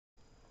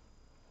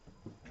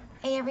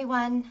Hey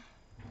everyone!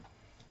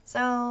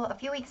 So a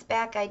few weeks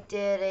back I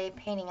did a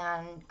painting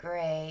on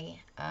gray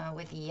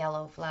with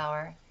yellow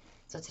flower.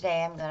 So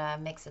today I'm going to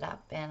mix it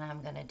up and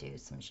I'm going to do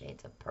some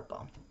shades of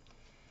purple.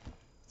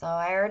 So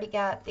I already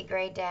got the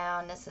gray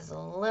down. This is a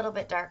little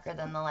bit darker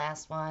than the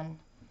last one.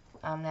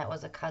 That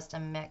was a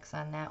custom mix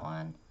on that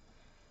one.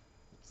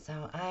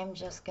 So I'm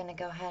just going to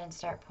go ahead and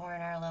start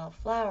pouring our little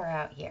flower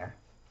out here.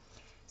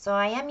 So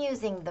I am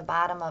using the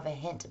bottom of a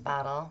hint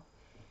bottle.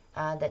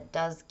 That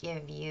does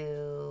give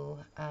you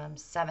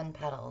 7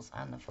 petals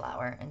on the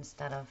flower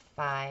instead of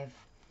 5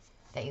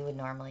 that you would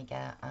normally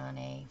get on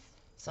a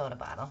soda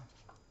bottle.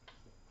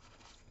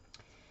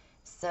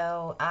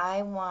 So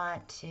I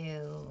want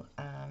to,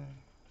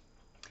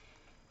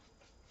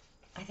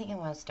 I think I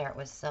want to start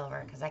with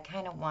silver because I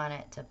kind of want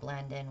it to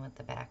blend in with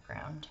the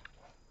background.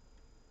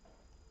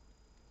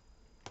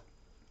 I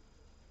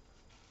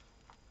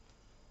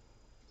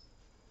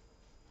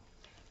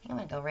think I'm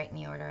going to go right in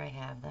the order I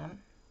have them.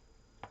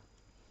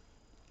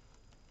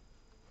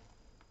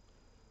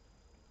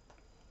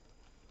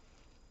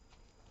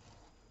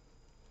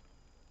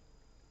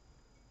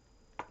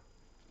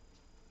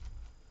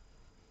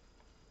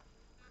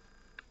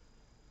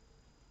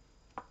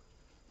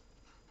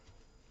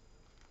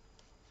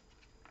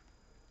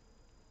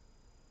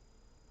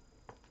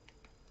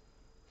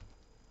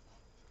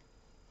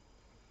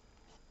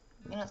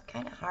 You know, it's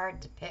kind of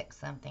hard to pick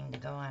something to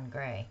go on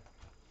gray.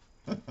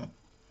 It's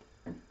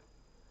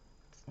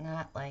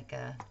not like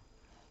a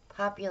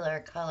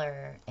popular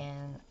color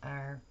in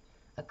our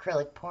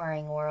acrylic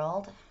pouring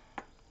world.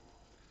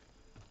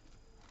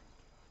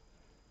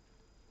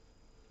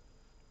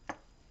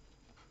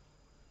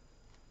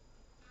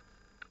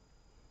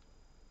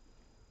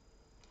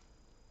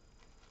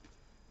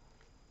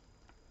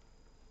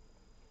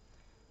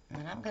 And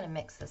then I'm going to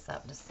mix this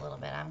up just a little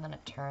bit. I'm going to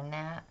turn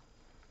that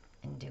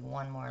and do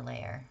one more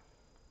layer.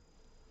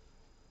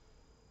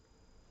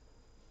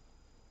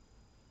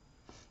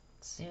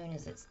 As soon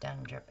as it's done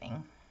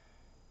dripping.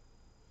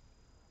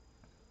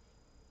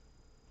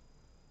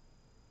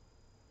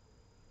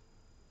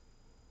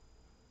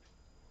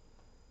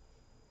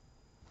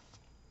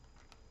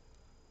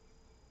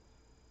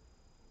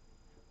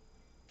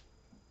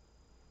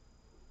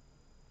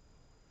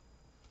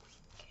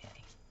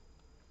 Okay.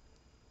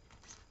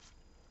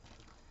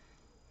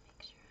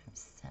 Make sure I'm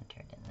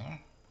centered in there.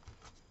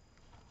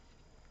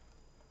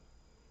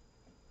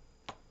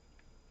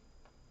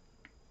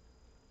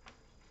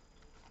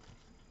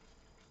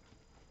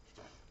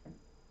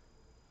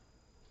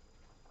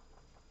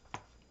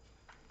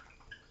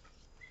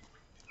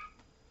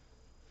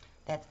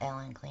 That's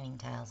Ellen cleaning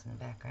tiles in the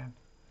background.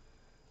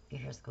 If you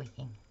hear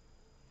squeaking.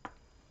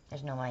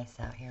 There's no ice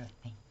out here with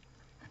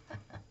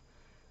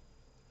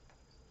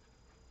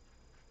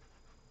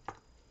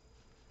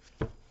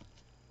me.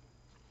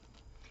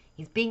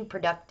 He's being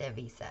productive,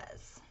 he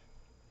says.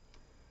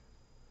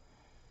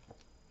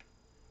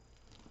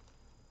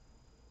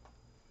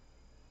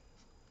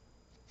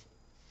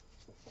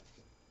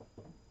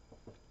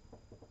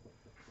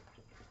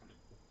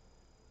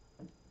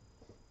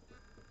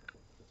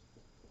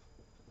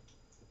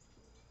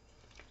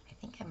 I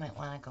think I might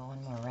want to go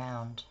one more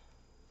round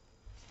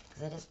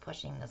because it is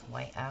pushing this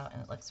white out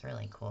and it looks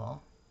really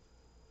cool.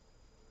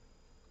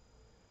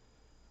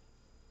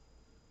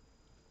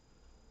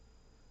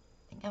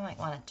 I think I might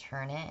want to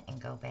turn it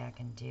and go back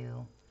and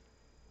do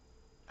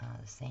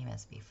the same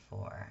as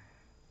before.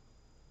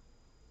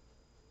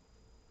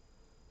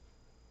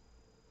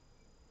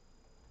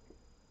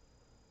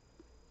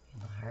 A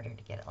little harder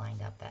to get it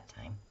lined up that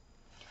time.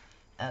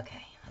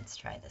 Okay, let's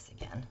try this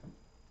again.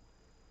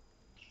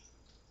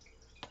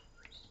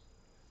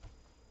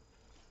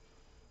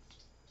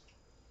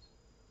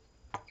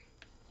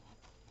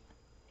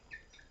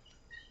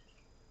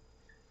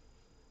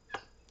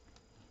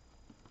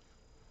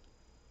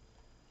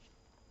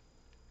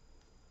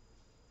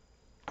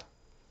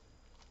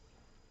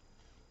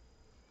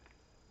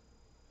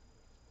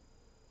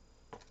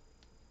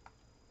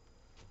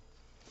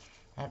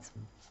 That's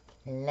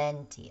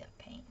plenty of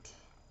paint.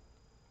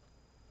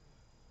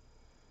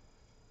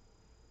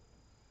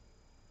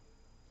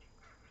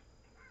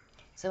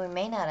 So we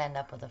may not end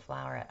up with a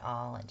flower at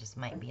all. It just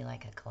might be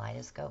like a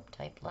kaleidoscope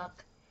type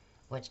look,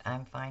 which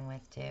I'm fine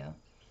with too.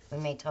 We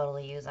may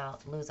totally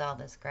lose all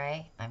this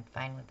gray. I'm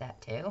fine with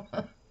that too.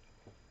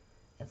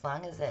 As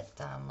long as it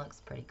looks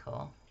pretty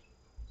cool.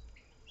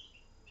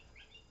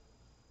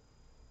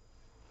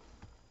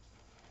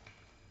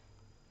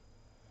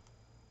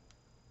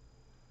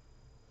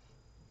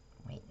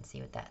 Wait and see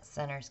what that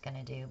center's going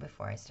to do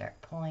before I start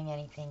pulling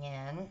anything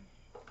in.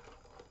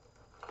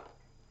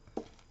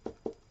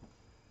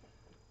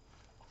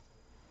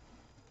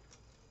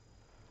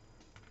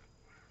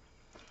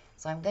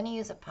 So I'm going to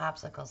use a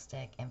popsicle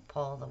stick and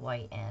pull the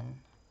white in.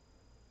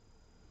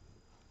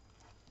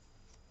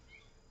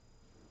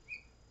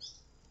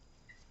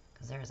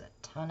 Because there's a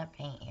ton of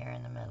paint here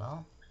in the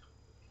middle.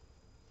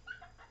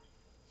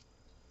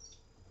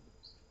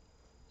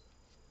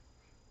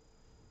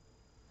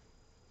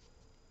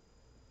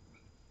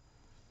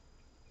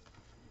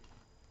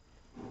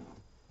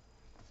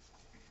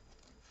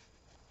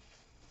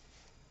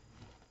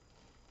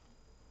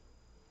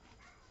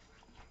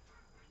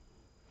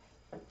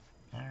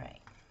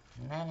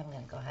 then I'm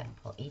going to go ahead and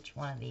pull each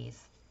one of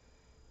these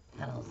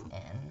petals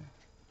in.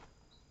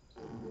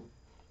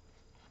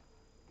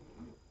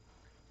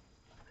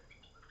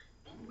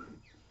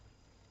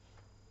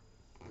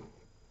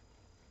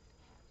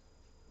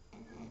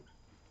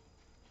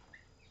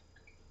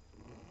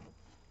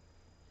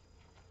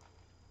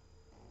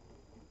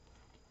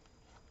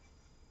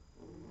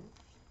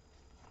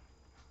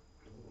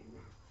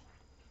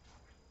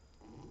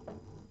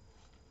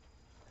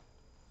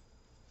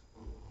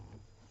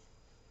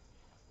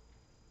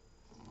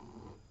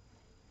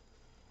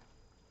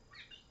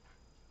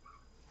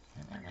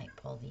 And I might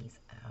pull these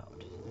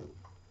out.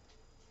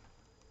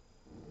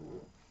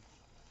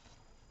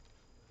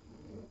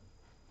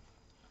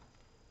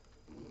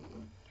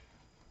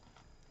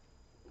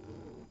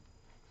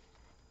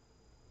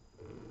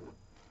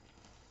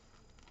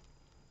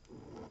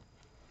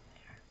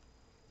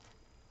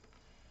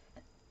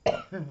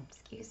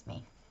 Excuse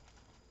me.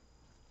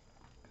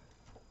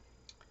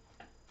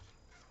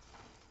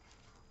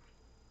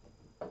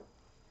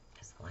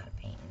 There's a lot of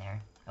paint in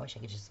there. I wish I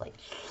could just like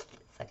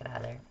suck it out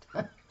of there.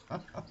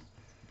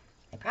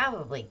 I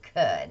probably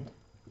could.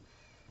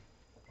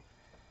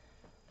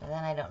 But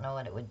then I don't know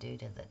what it would do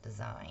to the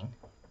design.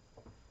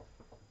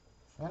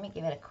 So let me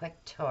give it a quick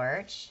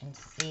torch and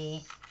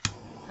see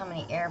how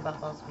many air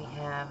bubbles we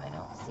have. I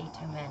don't see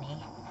too many.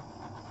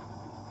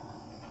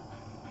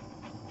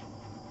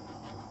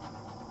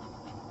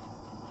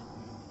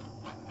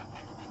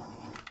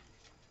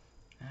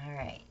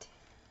 Alright.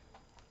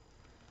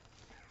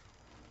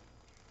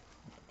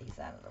 Get these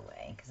out of the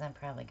way because I'm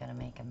probably going to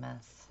make a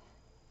mess.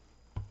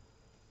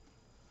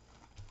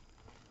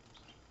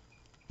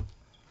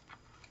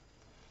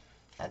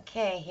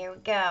 Okay, here we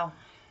go.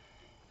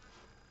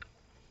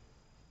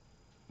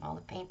 All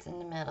the paint's in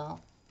the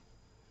middle.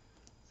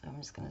 So I'm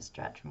just going to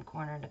stretch from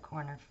corner to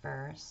corner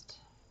first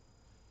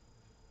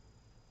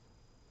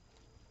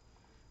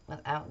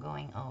without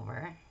going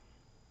over.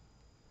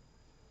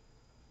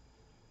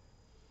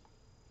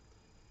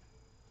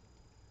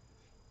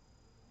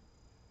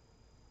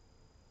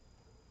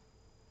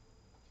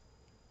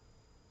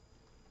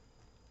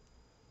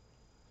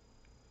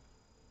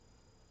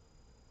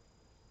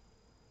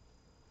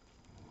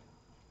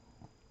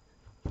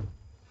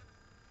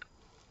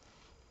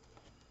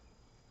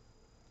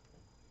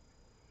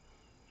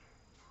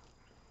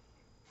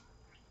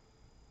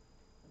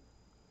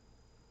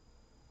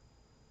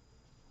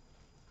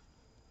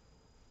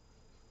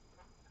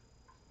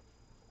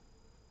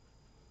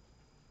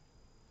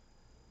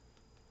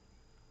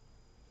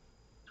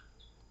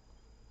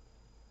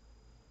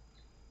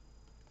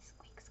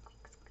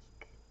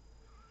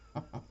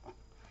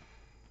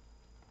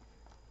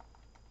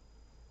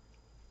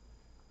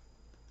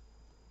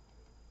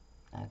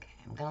 Okay,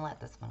 I'm going to let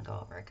this one go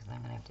over because I'm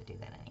going to have to do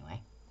that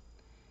anyway.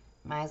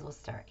 Might as well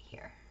start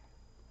here.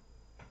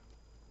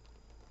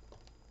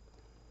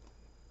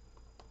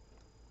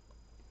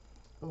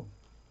 Ooh,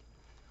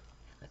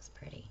 that looks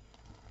pretty.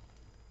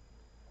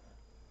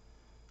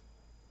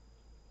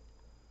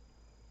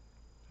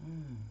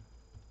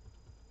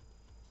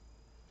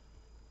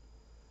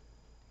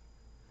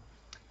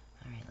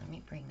 Alright, let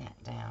me bring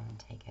that down and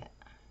take it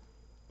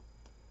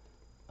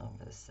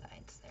over the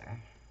sides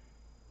there.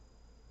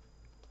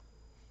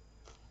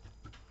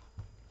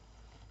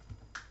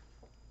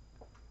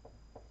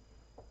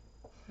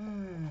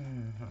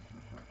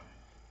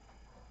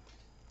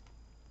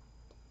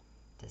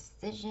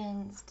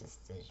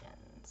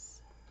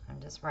 Decisions. I'm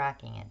just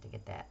rocking it to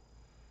get that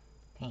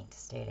paint to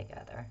stay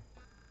together.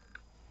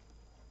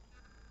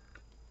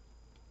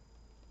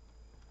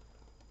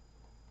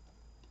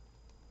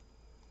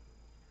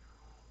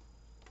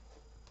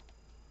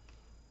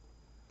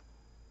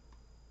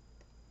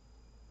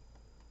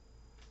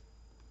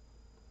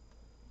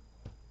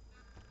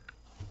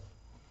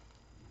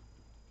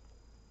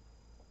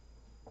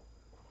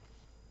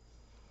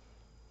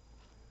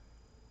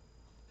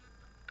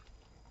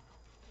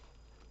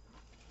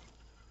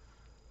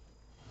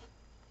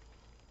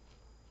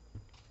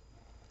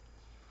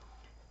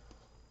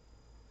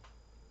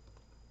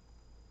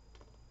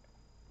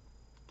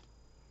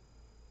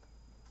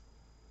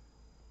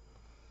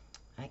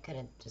 I could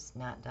have just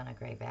not done a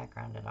gray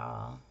background at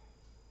all.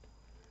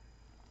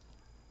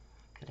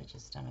 I could have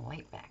just done a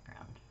white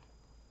background.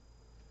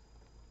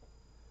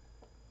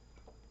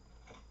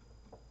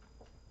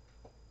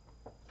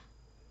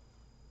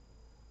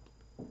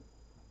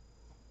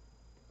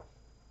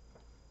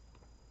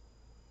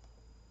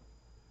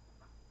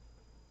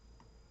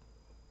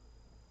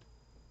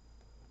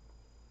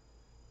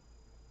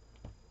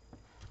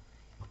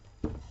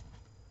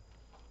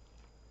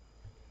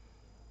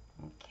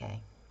 Okay,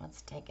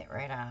 let's take it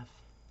right off.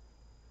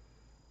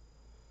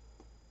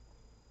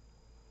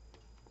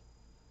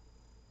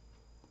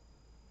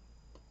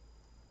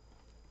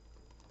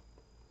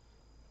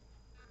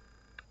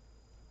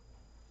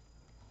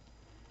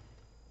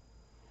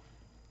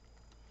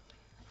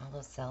 All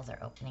those cells are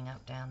opening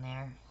up down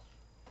there,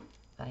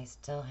 but I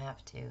still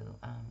have to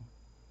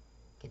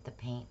get the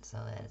paint so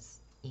that it's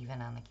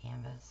even on the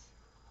canvas.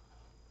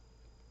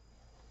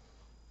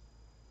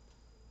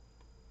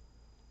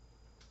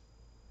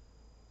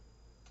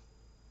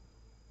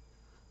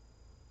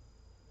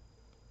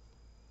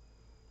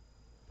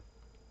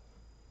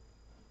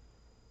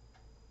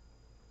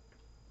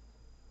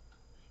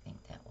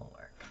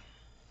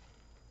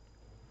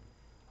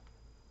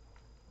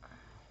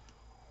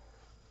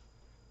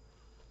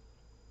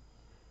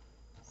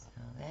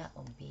 that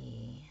will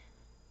be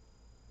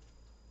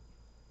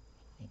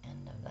the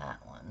end of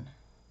that one.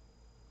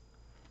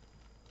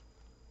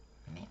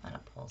 I may want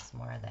to pull some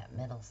more of that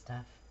middle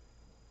stuff.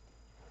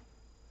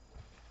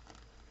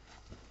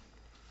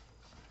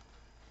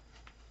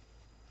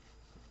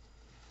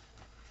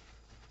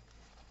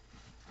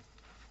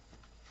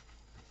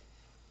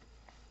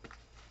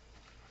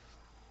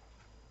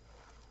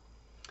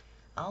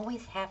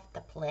 Always have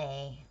to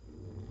play.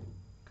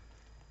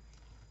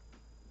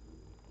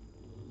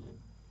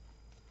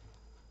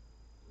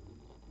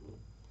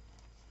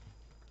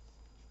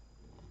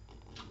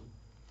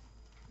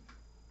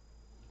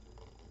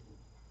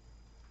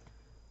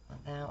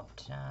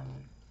 Without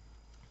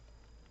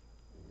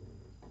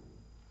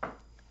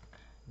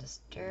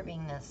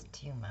disturbing this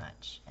too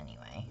much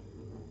anyway.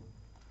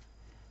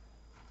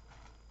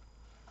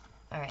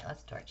 Alright,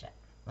 let's torch it.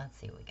 Let's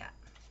see what we got.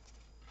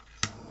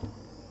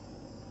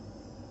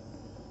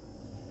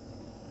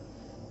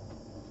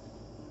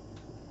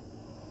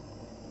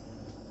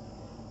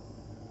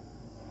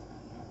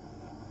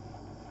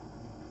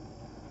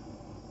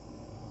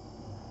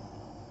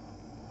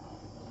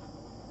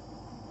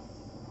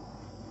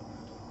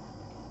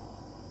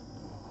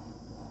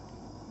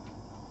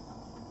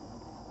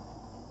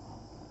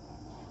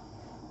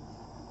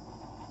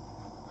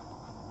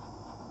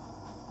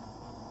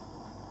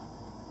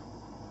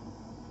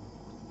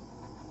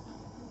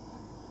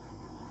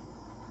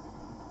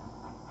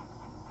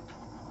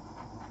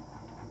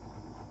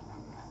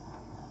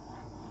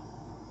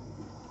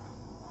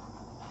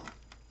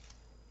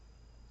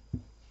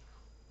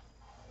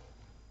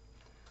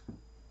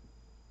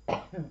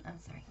 I'm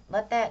sorry.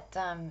 Let that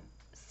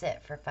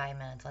sit for 5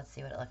 minutes. Let's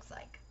see what it looks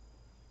like.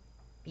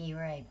 Be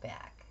right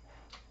back.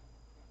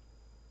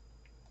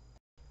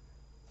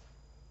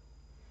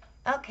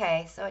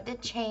 Okay, so it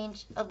did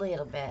change a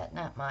little bit,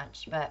 not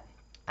much, but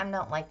I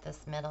don't like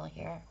this middle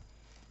here.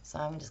 So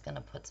I'm just going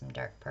to put some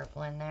dark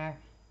purple in there.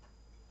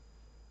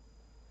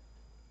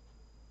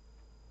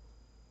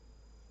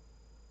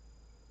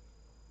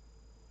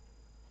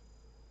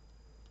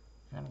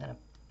 And I'm going to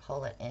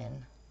pull it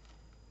in.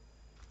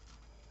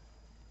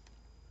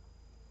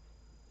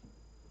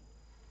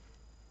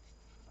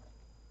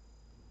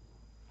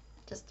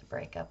 Just to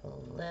break up a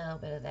little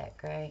bit of that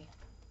gray.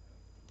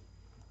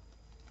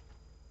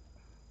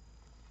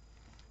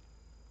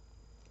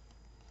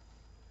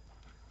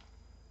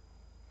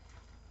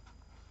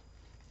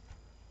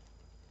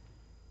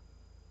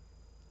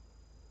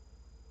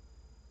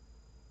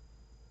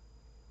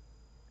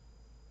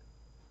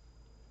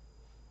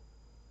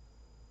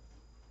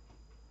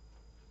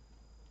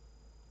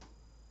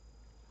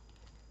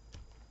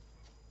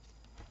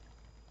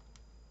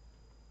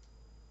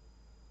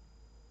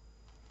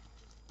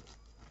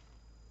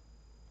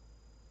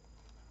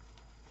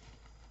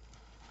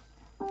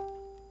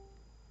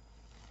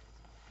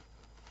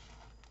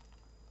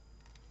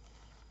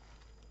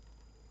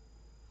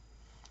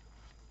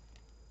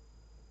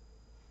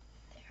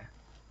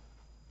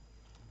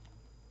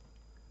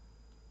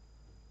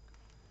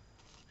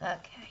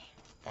 Okay,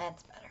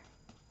 that's better.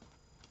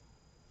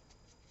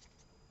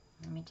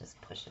 Let me just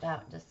push it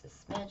out just a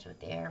smidge with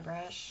the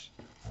airbrush.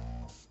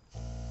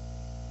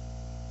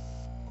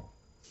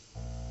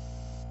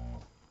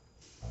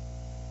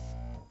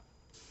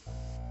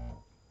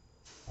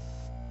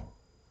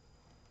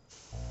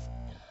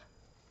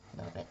 A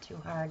little bit too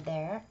hard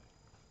there.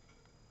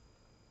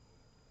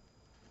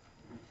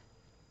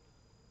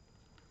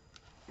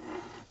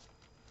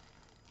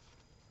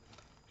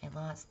 I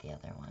lost the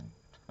other one.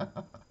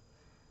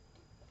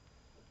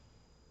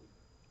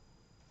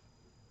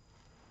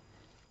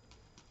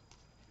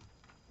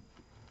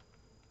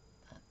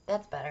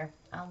 That's better.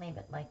 I'll leave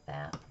it like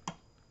that.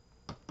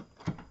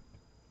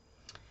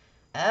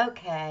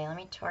 Okay, let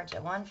me torch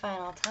it one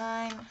final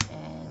time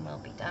and we'll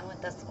be done with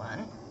this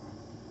one.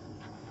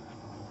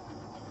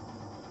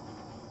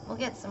 We'll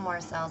get some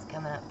more cells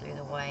coming up through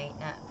the white.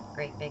 Not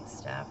great big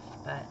stuff,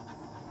 but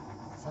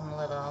some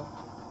little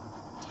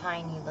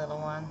tiny little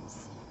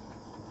ones.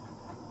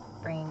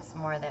 Bringing some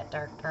more of that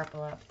dark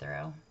purple up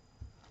through.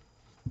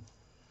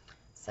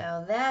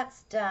 So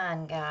that's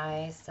done,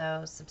 guys.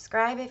 So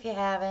subscribe if you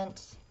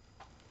haven't.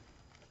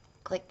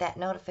 Click that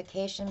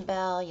notification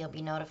bell. You'll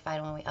be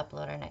notified when we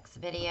upload our next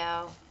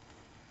video.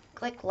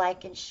 Click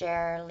like and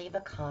share. Leave a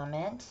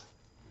comment.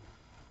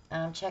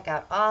 Check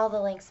out all the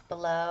links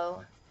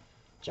below.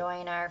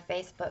 Join our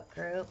Facebook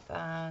group,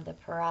 the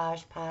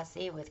Parage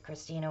Posse with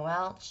Christina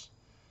Welch.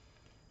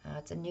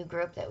 It's a new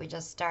group that we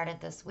just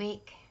started this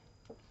week.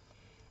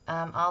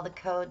 All the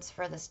codes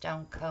for the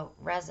Stone Coat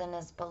resin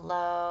is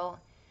below.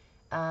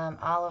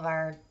 All of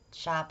our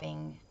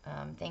shopping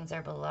things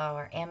are below.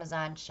 Our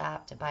Amazon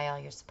shop to buy all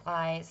your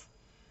supplies.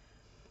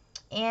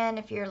 And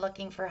if you're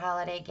looking for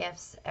holiday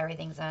gifts,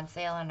 everything's on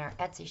sale in our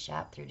Etsy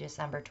shop through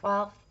December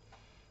 12th.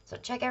 So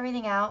check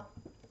everything out,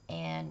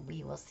 and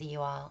we will see you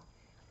all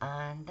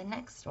on the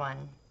next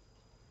one.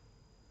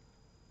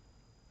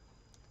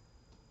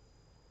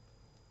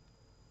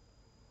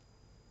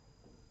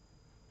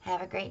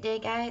 Have a great day,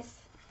 guys.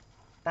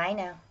 Bye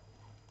now.